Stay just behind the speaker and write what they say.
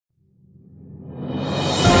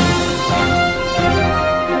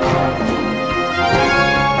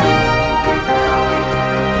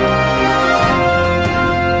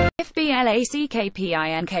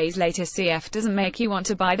BLACKPINK's latest CF doesn't make you want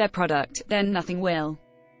to buy their product, then nothing will.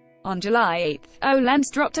 On July 8, Olens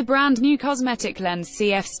dropped a brand new cosmetic lens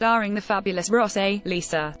CF starring the fabulous Rosé,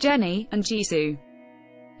 Lisa, Jenny, and Jisoo.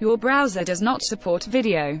 Your browser does not support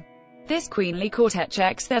video. This queenly quartet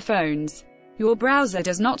checks their phones. Your browser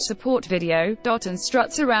does not support video, and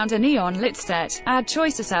struts around a neon-lit set. Ad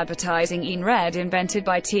choices advertising in red invented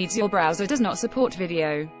by Teads. Your browser does not support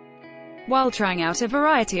video. While trying out a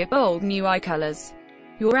variety of bold new eye colors.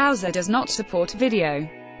 Your browser does not support video.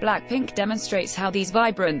 BLACKPINK demonstrates how these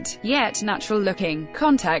vibrant, yet natural-looking,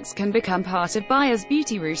 contacts can become part of buyers'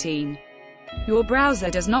 beauty routine. Your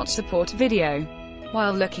browser does not support video.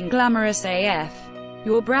 While looking glamorous AF.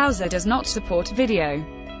 Your browser does not support video.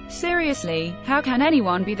 Seriously, how can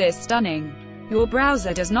anyone be this stunning? Your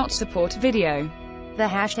browser does not support video. The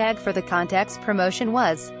hashtag for the contacts promotion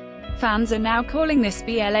was. Fans are now calling this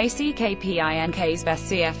BLACKPINK's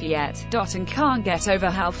best CF yet, and can't get over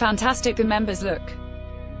how fantastic the members look.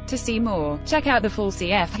 To see more, check out the full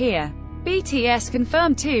CF here. BTS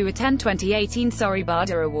confirmed to attend 2018 Sorry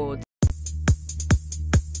Bada Awards.